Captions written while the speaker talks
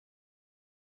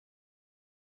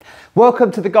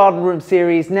Welcome to the garden room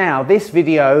series. Now this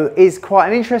video is quite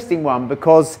an interesting one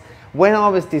because when I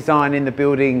was designing the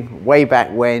building way back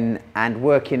when and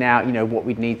working out what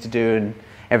we'd need to do and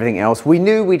everything else, we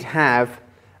knew we'd have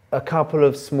a couple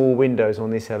of small windows on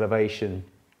this elevation.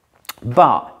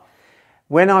 But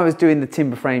when I was doing the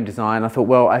timber frame design, I thought,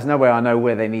 well, there's no way I know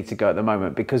where they need to go at the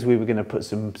moment because we were going to put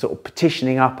some sort of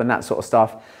partitioning up and that sort of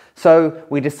stuff. So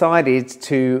we decided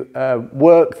to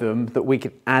work them that we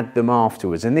could add them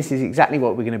afterwards. And this is exactly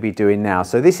what we're going to be doing now.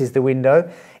 So this is the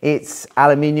window. It's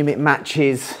aluminium. It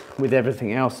matches with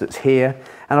everything else that's here.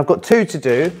 And I've got two to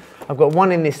do. I've got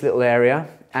one in this little area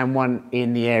and one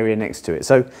in the area next to it.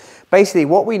 So basically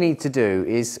what we need to do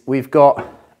is we've got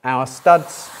our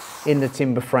studs in the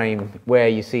timber frame where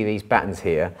you see these battens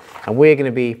here. And we're going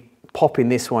to be popping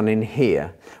this one in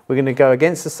here. We're going to go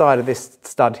against the side of this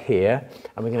stud here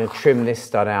and we're going to trim this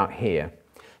stud out here.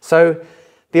 So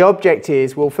the object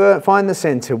is we'll find the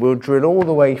center, we'll drill all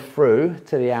the way through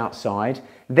to the outside,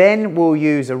 then we'll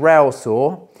use a rail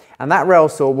saw and that rail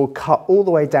saw will cut all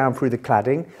the way down through the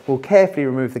cladding. We'll carefully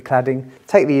remove the cladding,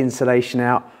 take the insulation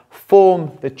out,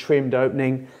 form the trimmed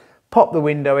opening, pop the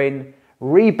window in,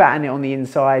 re-batten it on the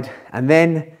inside, and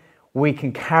then we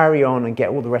can carry on and get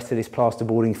all the rest of this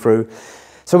plasterboarding through.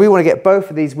 So we want to get both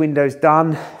of these windows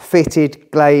done,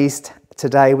 fitted, glazed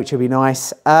today, which will be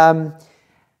nice, and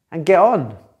get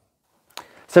on.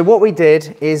 So what we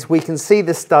did is we can see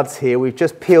the studs here. We've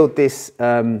just peeled this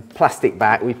plastic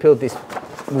back. We peeled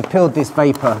this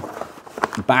vapor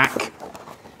back,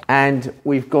 and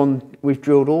we've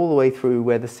drilled all the way through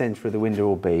where the center of the window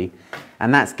will be,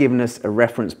 and that's given us a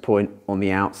reference point on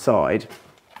the outside.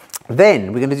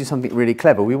 Then we're going to do something really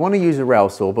clever. We want to use a rail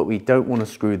saw, but we don't want to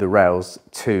screw the rails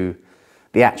to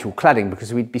the actual cladding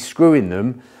because we'd be screwing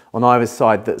them on either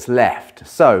side that's left.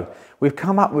 So we've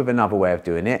come up with another way of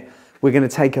doing it. We're going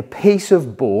to take a piece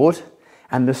of board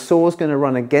and the saw's going to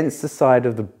run against the side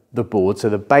of the board. So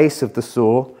the base of the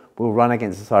saw will run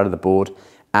against the side of the board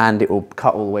and it will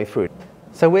cut all the way through.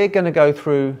 So we're going to go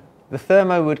through the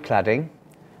thermo wood cladding,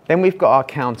 then we've got our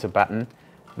counter batten,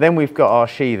 then we've got our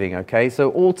sheathing, okay?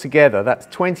 So altogether, that's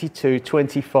 22,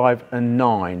 25 and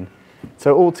 9.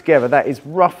 So altogether, that is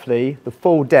roughly the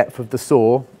full depth of the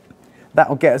saw. That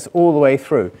will get us all the way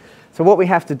through. So what we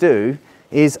have to do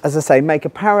is, as I say, make a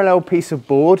parallel piece of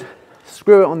board,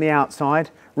 screw it on the outside,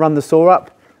 run the saw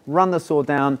up, run the saw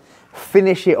down,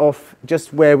 finish it off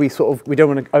just where we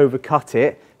don't want to overcut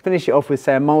it, finish it off with,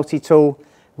 say, a multi-tool,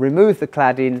 remove the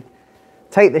cladding,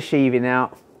 take the sheathing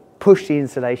out, push the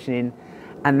insulation in,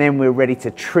 and then we're ready to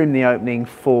trim the opening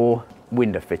for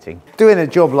window fitting. Doing a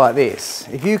job like this,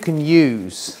 if you can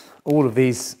use all of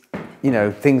these,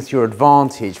 things to your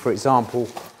advantage, for example,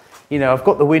 I've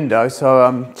got the window, so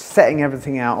I'm setting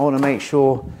everything out. I want to make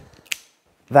sure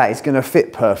that it's going to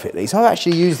fit perfectly. So I've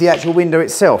actually used the actual window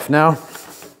itself. Now,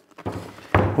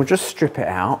 we'll just strip it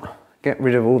out, get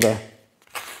rid of all the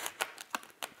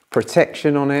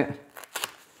protection on it.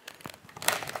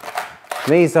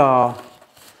 These are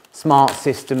Smart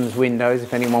Systems windows,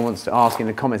 if anyone wants to ask in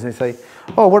the comments and say,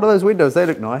 oh, what are those windows? They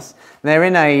look nice. They're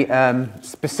in a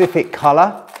specific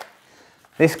colour.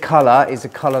 This colour is a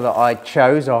colour that I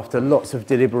chose after lots of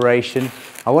deliberation.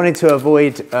 I wanted to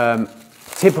avoid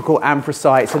typical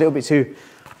anthracite. It's a little bit too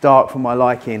dark for my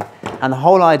liking. And the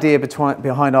whole idea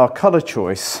behind our colour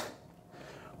choice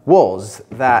was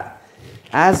that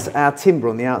as our timber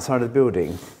on the outside of the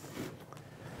building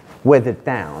weathered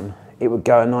down, it would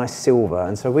go a nice silver,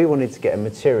 and so we wanted to get a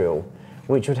material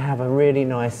which would have a really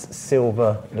nice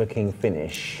silver looking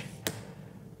finish.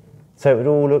 So it would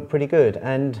all look pretty good,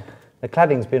 and the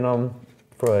cladding's been on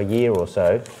for a year or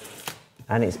so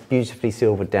and it's beautifully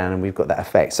silvered down and we've got that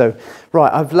effect. So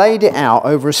right, I've laid it out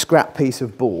over a scrap piece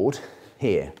of board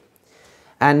here,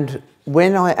 and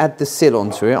when I add the sill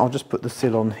onto it, I'll just put the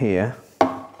sill on here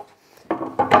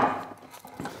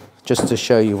just to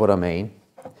show you what I mean.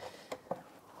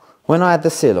 When I add the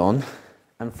sill on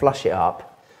and flush it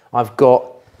up, I've got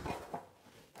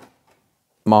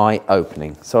my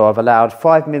opening. So I've allowed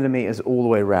 5mm all the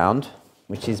way around,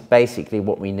 which is basically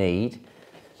what we need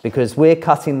because we're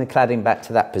cutting the cladding back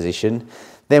to that position.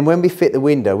 Then when we fit the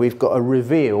window, we've got a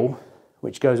reveal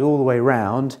which goes all the way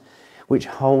around, which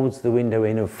holds the window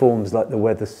in and forms like the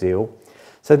weather seal.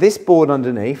 So this board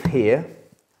underneath here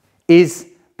is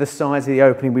the size of the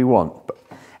opening we want.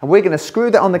 And we're going to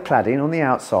screw that on the cladding on the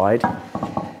outside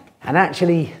and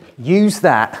actually use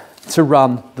that to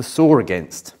run the saw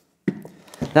against.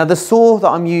 Now the saw that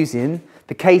I'm using,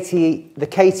 the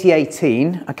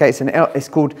KT18, okay, it's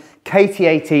called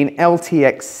KT18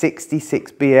 LTX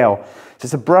 66BL. So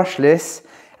it's a brushless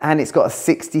and it's got a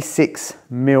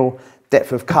 66mm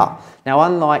depth of cut. Now,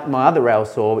 unlike my other rail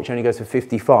saw, which only goes for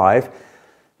 55,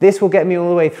 this will get me all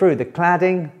the way through the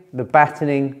cladding, the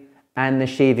battening, and the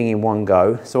sheathing in one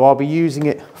go. So I'll be using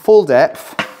it full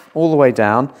depth, all the way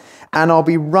down, and I'll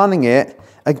be running it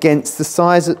against the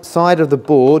side of the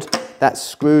board that's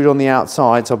screwed on the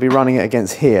outside, so I'll be running it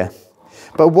against here.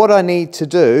 But what I need to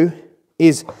do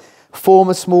is form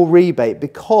a small rebate,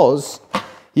 because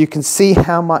you can see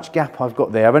how much gap I've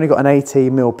got there. I've only got an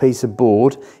 18mm piece of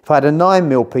board. If I had a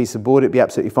 9mm piece of board, it'd be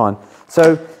absolutely fine.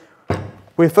 So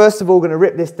we're first of all going to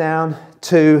rip this down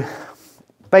to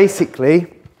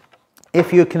basically,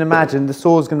 if you can imagine, the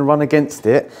saw's going to run against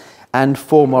it and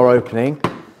form our opening.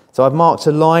 So I've marked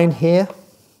a line here,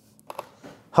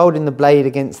 holding the blade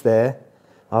against there.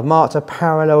 I've marked a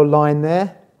parallel line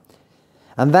there.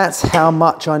 And that's how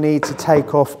much I need to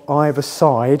take off either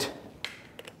side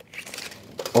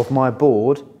of my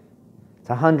board. It's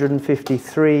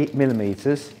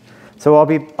 153mm. So I'll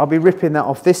be ripping that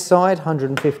off this side,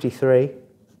 153,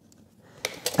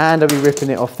 and I'll be ripping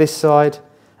it off this side,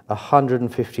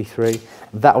 153.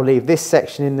 That will leave this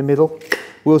section in the middle.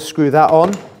 We'll screw that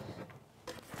on.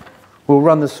 We'll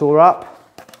run the saw up.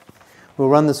 We'll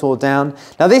run the saw down.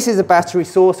 Now this is a battery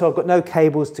saw, so I've got no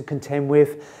cables to contend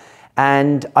with.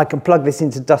 And I can plug this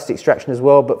into dust extraction as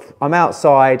well, but I'm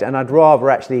outside and I'd rather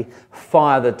actually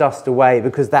fire the dust away,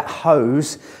 because that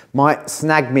hose might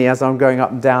snag me as I'm going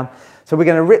up and down. So we're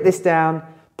going to rip this down,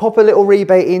 pop a little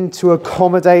rebate in to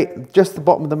accommodate just the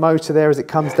bottom of the motor there as it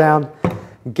comes down,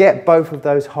 get both of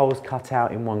those holes cut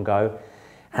out in one go,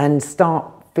 and start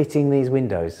fitting these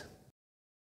windows.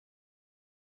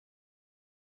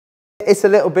 It's a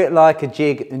little bit like a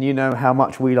jig, and you know how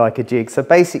much we like a jig. So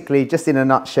basically, just in a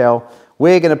nutshell,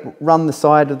 we're going to run the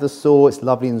side of the saw. It's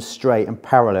lovely and straight and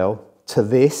parallel to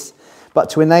this. But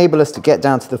to enable us to get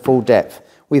down to the full depth,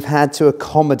 we've had to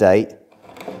accommodate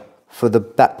for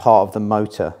that part of the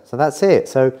motor. So that's it.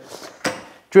 So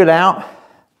drill out,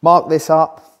 mark this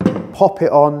up, pop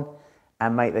it on,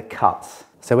 and make the cuts.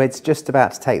 So it's just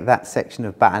about to take that section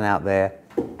of batten out there.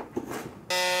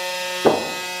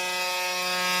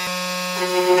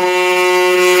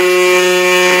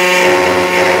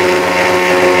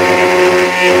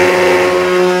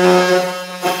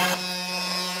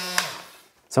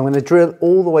 So I'm going to drill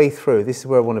all the way through. This is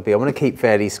where I want to be. I want to keep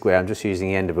fairly square. I'm just using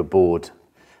the end of a board.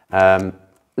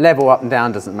 Level up and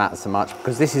down doesn't matter so much,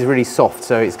 because this is really soft,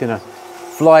 so it's going to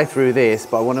fly through this,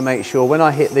 but I want to make sure when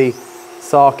I hit the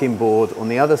sarking board on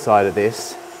the other side of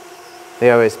this, the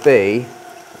OSB,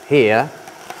 here,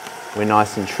 we're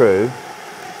nice and true.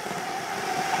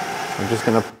 I'm just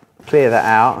going to clear that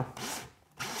out,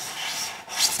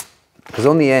 because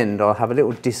on the end I'll have a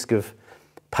little disc of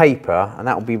paper, and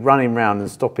that will be running round and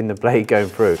stopping the blade going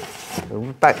through.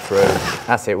 Back through,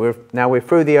 that's it. Now we're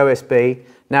through the OSB,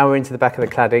 now we're into the back of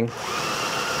the cladding,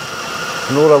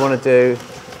 and all I want to do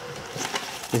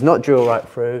is not drill right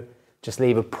through, just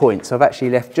leave a point. So I've actually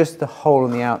left just the hole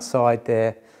on the outside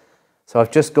there. So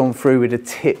I've just gone through with the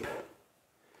tip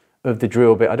of the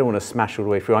drill bit. I don't want to smash all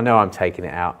the way through. I know I'm taking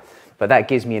it out, but that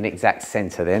gives me an exact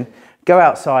center then. Go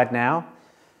outside now,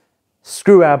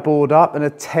 screw our board up and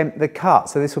attempt the cut.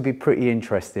 So this will be pretty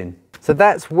interesting. So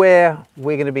that's where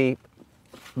we're going to be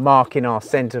marking our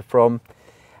center from.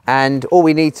 And all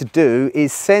we need to do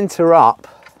is center up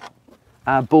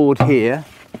our board here.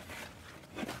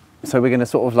 So we're going to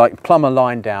sort of like plumb a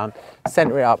line down,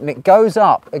 center it up, and it goes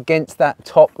up against that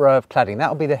top row of cladding.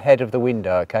 That'll be the head of the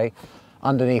window, okay,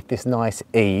 underneath this nice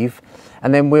eave.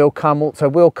 And then we'll cut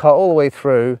all the way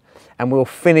through, and we'll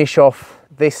finish off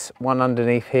this one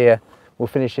underneath here. We'll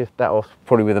finish that off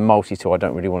probably with a multi-tool. I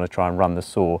don't really want to try and run the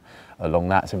saw along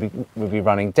that. So we'll be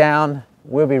running down,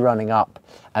 we'll be running up,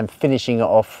 and finishing it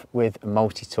off with a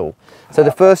multi-tool. So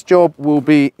the first job will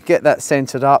be get that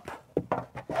centered up,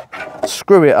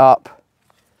 screw it up,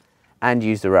 and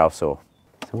use the rail saw.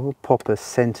 So we'll pop a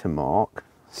center mark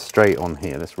straight on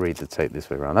here. Let's read the tape this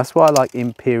way around. That's why I like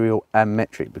imperial and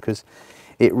metric, because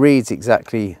it reads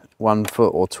exactly 1 foot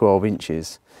or 12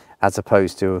 inches as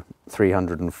opposed to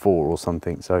 304 or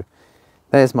something. So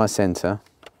there's my center.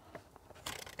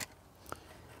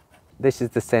 This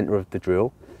is the center of the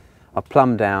drill. I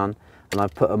plumb down and I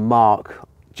put a mark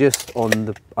just on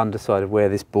the underside of where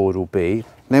this board will be.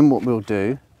 Then what we'll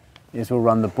do is we'll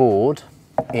run the board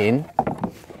in.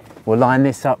 We'll line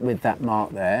this up with that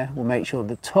mark there. We'll make sure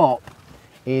the top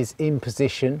is in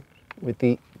position with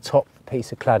the top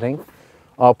piece of cladding.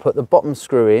 I'll put the bottom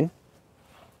screw in.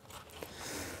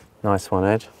 Nice one,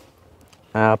 Ed.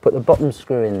 I'll put the bottom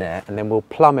screw in there, and then we'll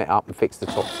plumb it up and fix the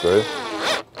top screw.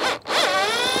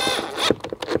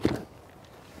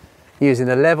 using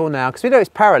the level now, because we know it's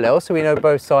parallel, so we know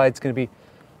both sides are going to be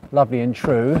lovely and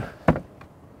true.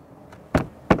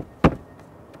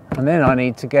 And then I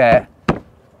need to get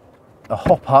a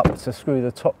hop up to screw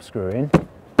the top screw in.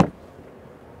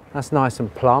 That's nice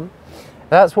and plumb.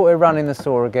 That's what we're running the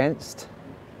saw against.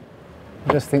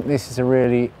 I just think this is a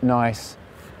really nice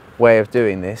way of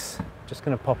doing this. Just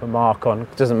going to pop a mark on.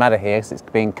 It doesn't matter here because it's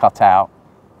being cut out.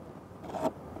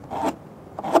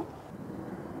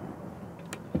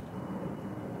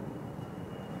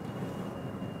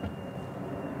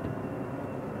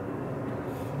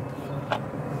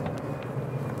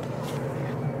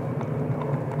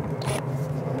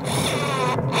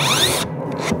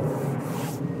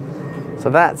 So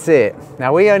that's it.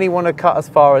 Now we only want to cut as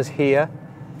far as here,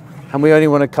 and we only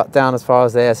want to cut down as far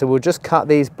as there. So we'll just cut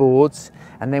these boards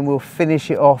and then we'll finish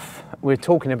it off. We're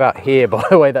talking about here, by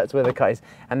the way, that's where the cut is.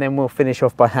 And then we'll finish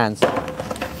off by hand.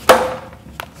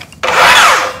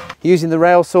 Using the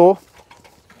rail saw,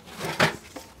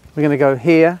 we're going to go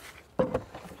here,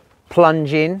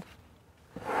 plunge in,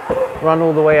 run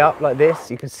all the way up like this.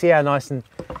 You can see how nice and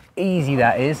easy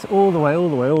that is. All the way, all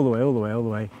the way, all the way, all the way, all the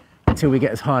way, until we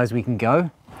get as high as we can go.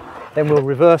 Then we'll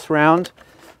reverse round,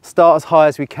 start as high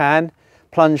as we can,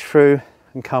 plunge through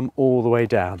and come all the way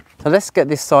down. So let's get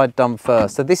this side done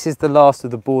first. So this is the last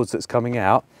of the boards that's coming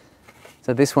out.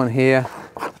 So this one here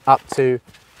up to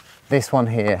this one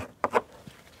here.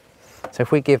 So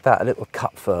if we give that a little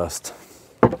cut first,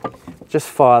 just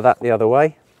fire that the other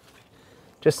way.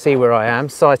 Just see where I am,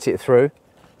 sight it through.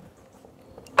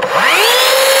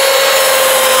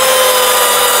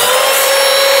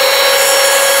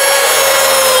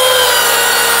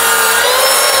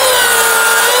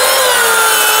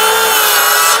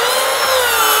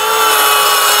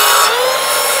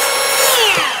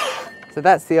 So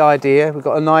that's the idea. We've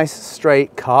got a nice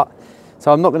straight cut.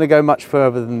 So I'm not going to go much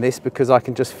further than this because I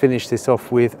can just finish this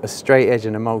off with a straight edge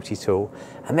and a multi-tool.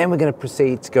 And then we're going to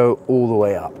proceed to go all the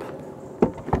way up.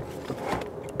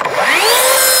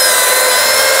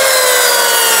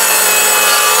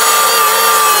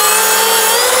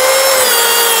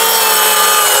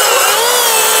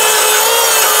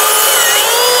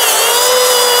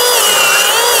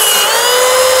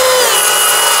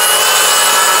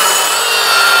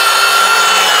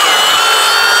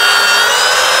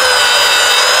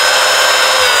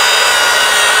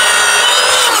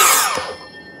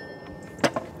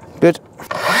 Good.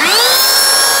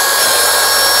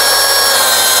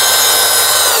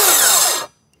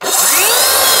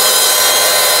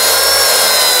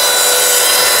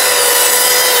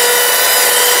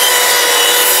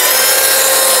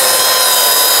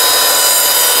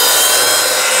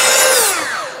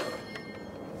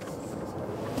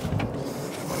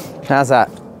 How's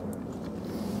that?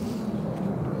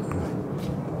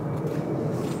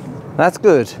 That's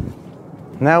good.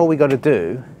 Now all we got to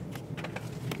do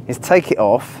is take it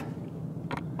off.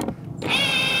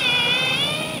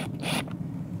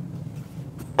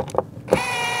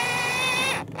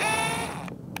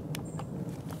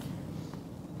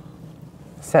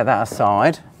 Set that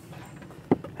aside,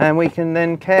 and we can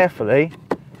then carefully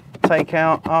take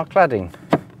out our cladding.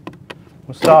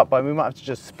 We'll start by, we might have to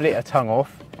just split a tongue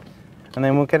off, and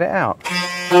then we'll get it out.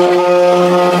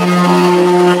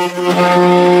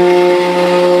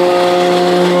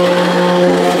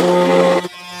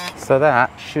 So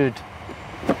that should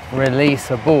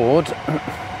release a board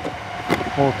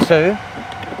or two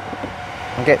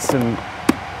and get some,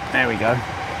 there we go.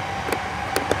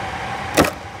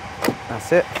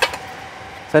 That's it.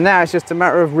 So now it's just a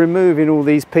matter of removing all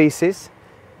these pieces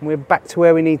and we're back to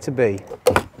where we need to be.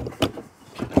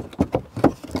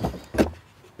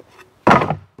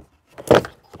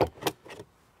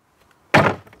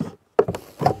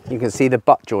 You can see the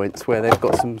butt joints where they've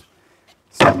got some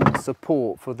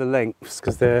support for the lengths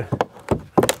because they're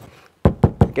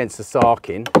against the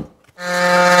sarking.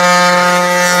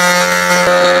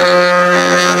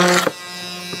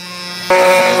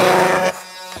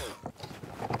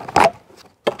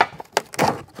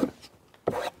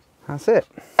 That's it.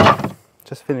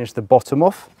 Just finish the bottom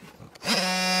off.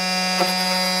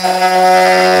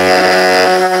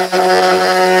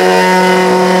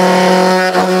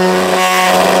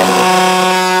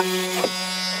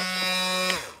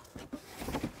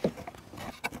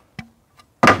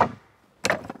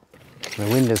 The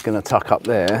window's going to tuck up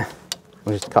there.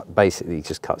 We'll just cut, basically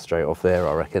just cut straight off there,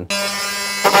 I reckon.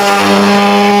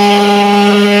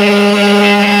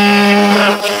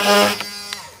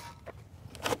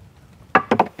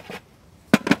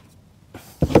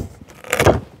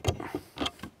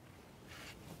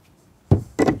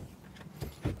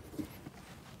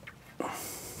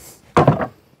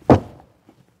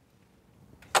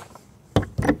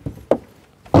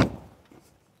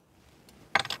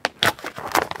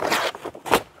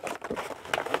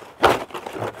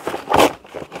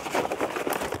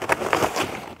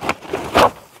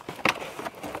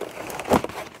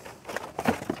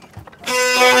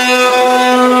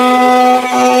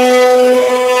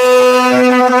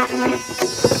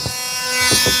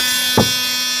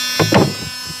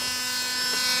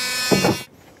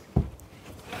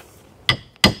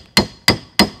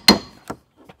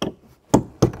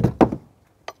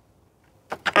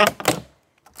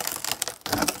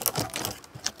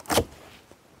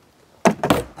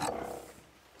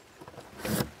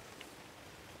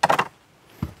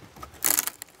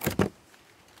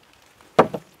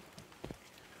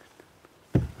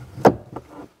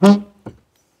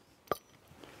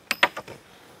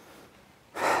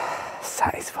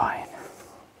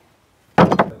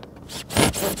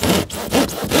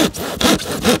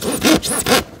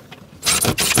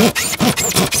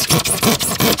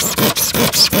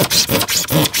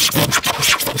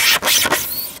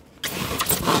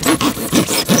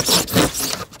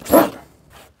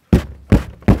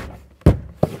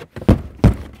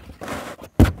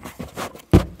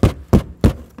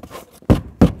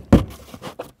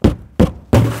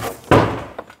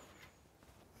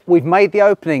 we've made the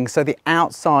opening, so the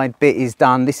outside bit is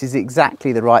done. This is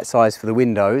exactly the right size for the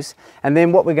windows. And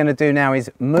then what we're going to do now is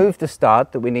move the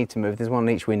stud that we need to move. There's one on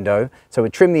each window. So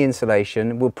we'll trim the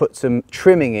insulation, we'll put some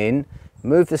trimming in,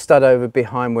 move the stud over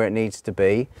behind where it needs to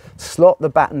be, slot the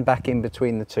batten back in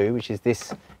between the two, which is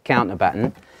this counter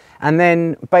batten, and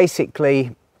then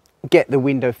basically get the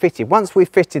window fitted. Once we've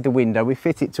fitted the window, we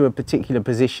fit it to a particular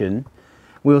position,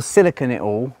 we'll silicone it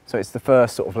all, so it's the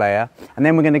first sort of layer, and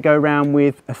then we're going to go around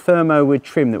with a thermowood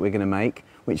trim that we're going to make,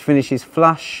 which finishes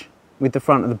flush with the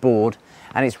front of the board,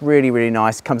 and it's really, really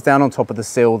nice. It comes down on top of the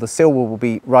sill. The sill will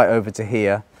be right over to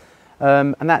here,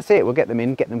 and that's it. We'll get them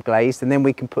in, get them glazed, and then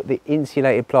we can put the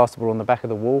insulated plasterboard on the back of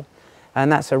the wall,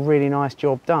 and that's a really nice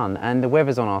job done. And the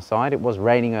weather's on our side. It was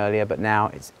raining earlier, but now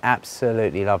it's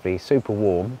absolutely lovely, super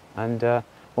warm, and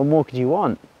what more could you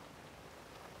want?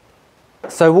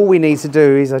 So all we need to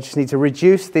do is I just need to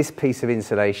reduce this piece of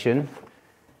insulation,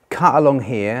 cut along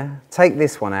here, take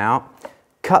this one out,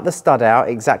 cut the stud out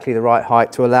exactly the right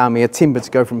height to allow me a timber to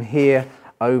go from here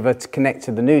over to connect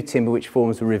to the new timber, which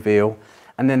forms the reveal,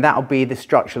 and then that'll be the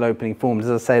structural opening formed. As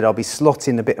I said, I'll be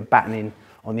slotting a bit of battening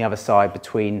on the other side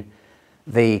between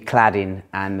the cladding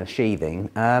and the sheathing,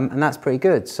 and that's pretty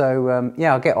good. So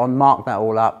yeah, I'll get on, mark that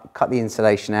all up, cut the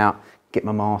insulation out, get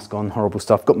my mask on, horrible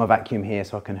stuff, got my vacuum here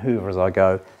so I can hoover as I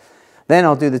go. Then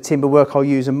I'll do the timber work. I'll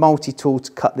use a multi-tool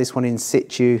to cut this one in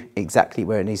situ, exactly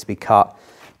where it needs to be cut.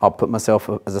 I'll put myself,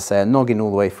 as I say, a noggin all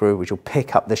the way through, which will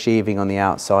pick up the sheathing on the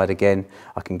outside again.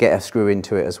 I can get a screw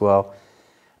into it as well.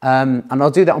 And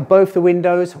I'll do that on both the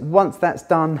windows. Once that's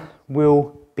done,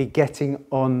 we'll be getting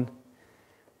on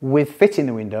with fitting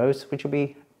the windows, which will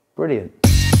be brilliant.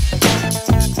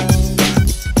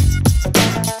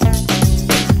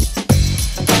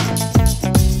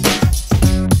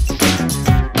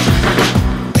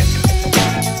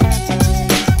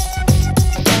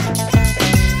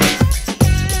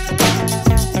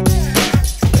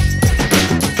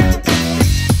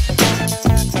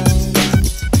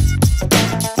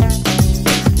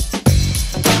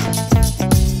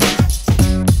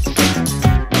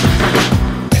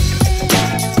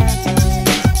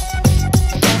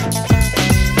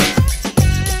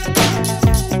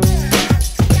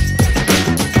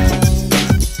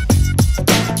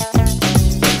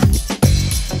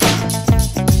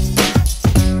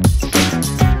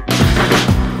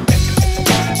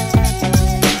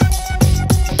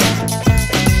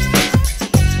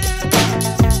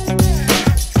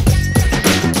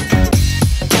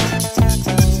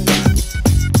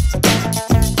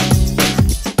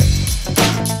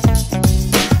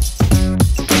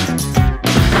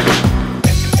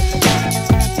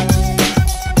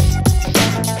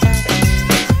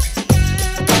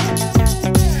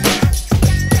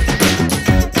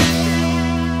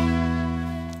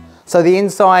 So the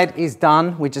inside is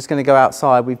done. We're just going to go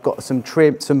outside. We've got some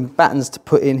trim, some battens to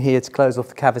put in here to close off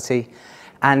the cavity.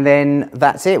 And then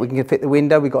that's it. We can fit the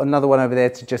window. We've got another one over there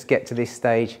to just get to this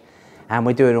stage. And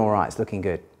we're doing all right. It's looking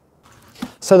good.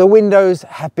 So the windows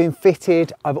have been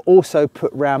fitted. I've also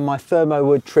put round my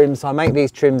thermowood trim. So I make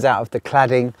these trims out of the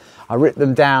cladding. I rip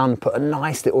them down, put a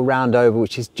nice little round over,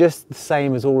 which is just the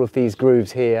same as all of these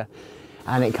grooves here.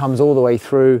 And it comes all the way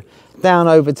through, down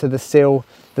over to the sill.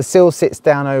 The sill sits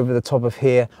down over the top of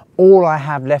here. All I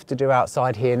have left to do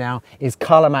outside here now is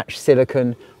colour match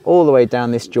silicone all the way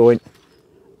down this joint,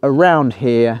 around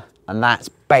here, and that's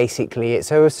basically it.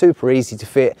 So it was super easy to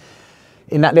fit.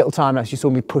 In that little time lapse, you saw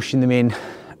me pushing them in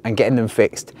and getting them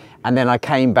fixed. And then I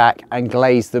came back and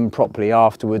glazed them properly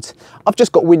afterwards. I've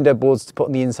just got window boards to put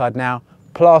on the inside now,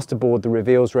 plasterboard the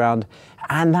reveals round,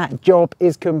 and that job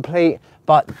is complete.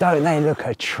 But don't they look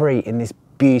a treat in this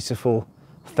beautiful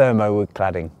thermowood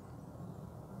cladding?